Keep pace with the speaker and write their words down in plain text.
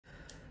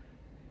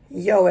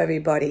Yo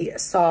everybody,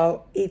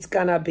 so it's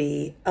gonna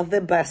be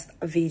the best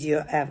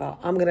video ever.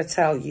 I'm gonna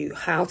tell you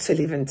how to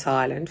live in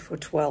Thailand for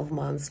 12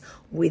 months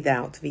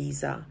without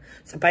visa.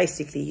 So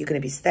basically you're gonna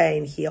be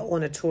staying here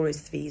on a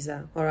tourist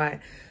visa. All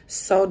right,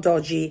 so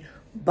dodgy,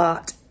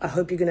 but I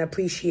hope you're gonna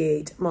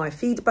appreciate my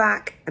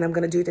feedback, and I'm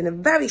gonna do it in a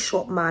very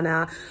short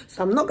manner.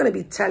 So I'm not gonna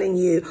be telling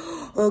you,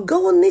 oh,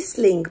 go on this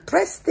link,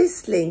 press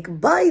this link,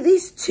 buy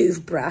this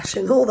toothbrush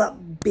and all that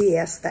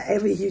BS that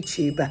every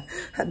YouTuber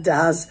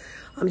does.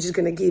 I'm just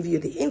going to give you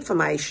the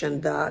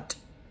information that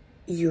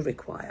you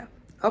require.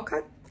 Okay,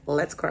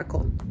 let's crack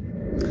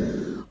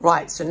on.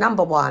 Right, so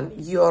number one,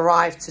 you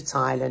arrive to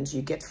Thailand.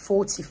 You get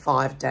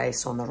 45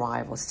 days on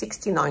arrival.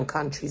 69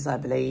 countries, I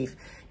believe,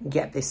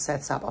 get this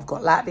set up. I've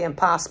got Latvian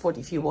passport.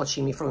 If you're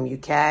watching me from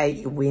UK,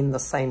 you're in the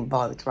same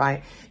boat,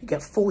 right? You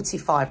get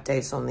 45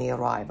 days on the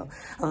arrival.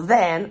 And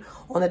then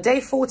on a day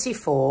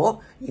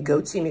 44, you go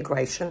to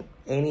immigration.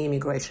 Any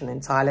immigration in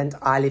Thailand.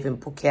 I live in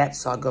Phuket,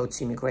 so I go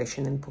to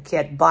immigration in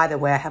Phuket. By the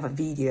way, I have a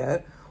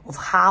video of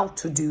how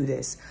to do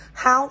this,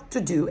 how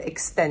to do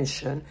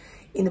extension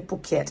in the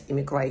Phuket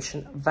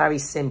immigration. Very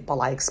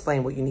simple. I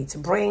explain what you need to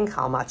bring,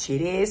 how much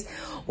it is,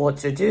 what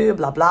to do,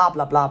 blah, blah,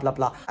 blah, blah, blah,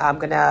 blah. I'm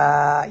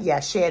gonna,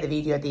 share the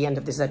video at the end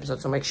of this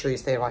episode, so make sure you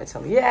stay right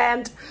till the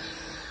end.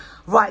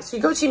 Right, so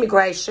you go to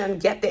immigration,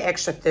 get the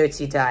extra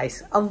 30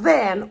 days. And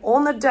then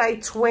on the day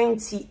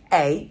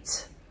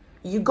 28,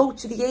 you go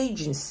to the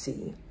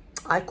agency.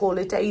 I call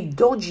it a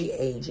dodgy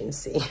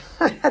agency,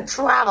 a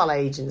travel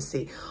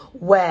agency,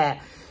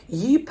 where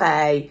you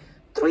pay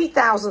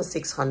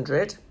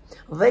 3,600.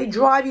 They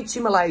drive you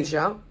to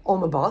Malaysia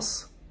on a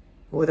bus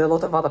with a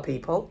lot of other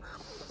people.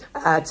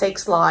 It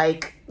takes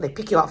they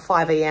pick you up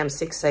 5 a.m.,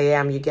 6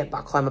 a.m. You get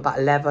back home about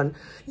 11.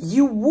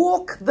 You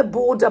walk the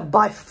border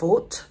by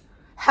foot,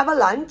 have a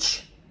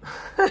lunch.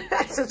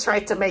 So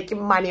try to make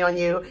money on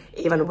you,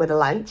 even with a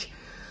lunch.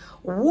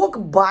 Walk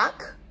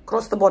back,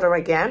 cross the border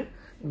again,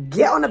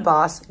 get on a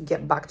bus,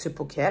 get back to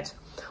Phuket.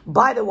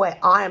 By the way,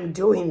 I am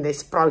doing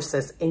this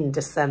process in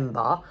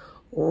December.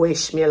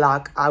 Wish me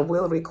luck. I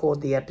will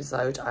record the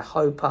episode. I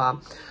hope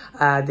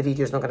the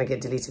video is not going to get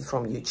deleted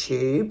from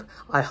YouTube.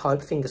 I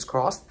hope, fingers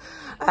crossed.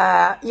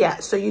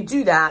 So you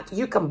do that,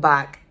 you come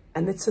back,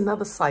 and it's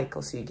another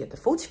cycle. So you get the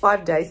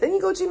 45 days, then you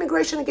go to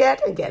immigration again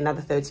and get another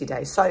 30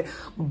 days. So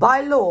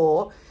by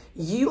law,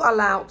 you are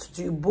allowed to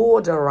do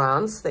border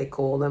runs, they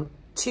call them,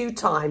 2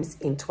 times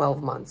in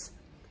 12 months.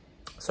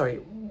 Sorry,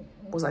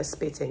 was I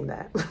spitting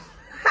there?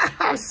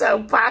 I'm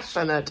so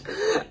passionate.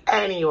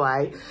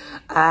 Anyway,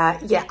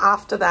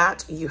 after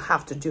that, you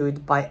have to do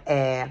it by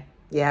air.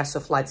 Yeah, so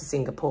fly to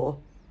Singapore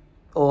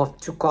or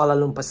to Kuala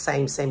Lumpur,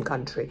 same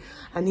country.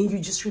 And then you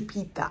just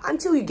repeat that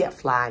until you get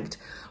flagged.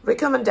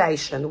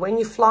 Recommendation, when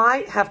you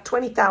fly, have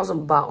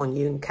 20,000 baht on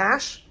you in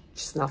cash,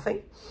 which is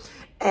nothing,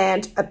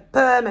 and a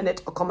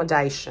permanent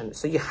accommodation.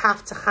 So you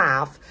have to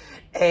have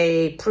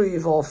a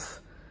proof of,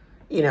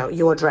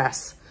 your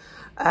address.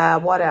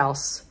 What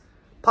else?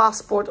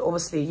 Passport,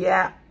 obviously,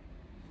 yeah.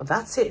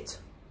 That's it.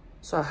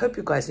 So I hope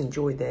you guys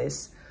enjoyed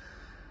this.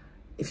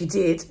 If you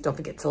did, don't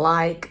forget to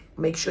like.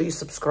 Make sure you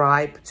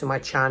subscribe to my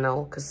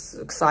channel, because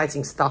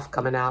exciting stuff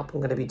coming up. I'm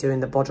going to be doing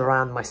the border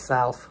round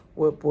myself.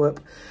 Whoop, whoop.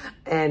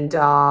 And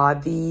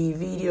the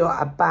video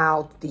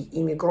about the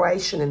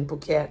immigration in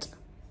Phuket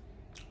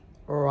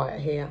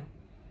right here.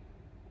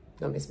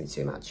 Don't miss me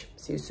too much.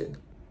 See you soon.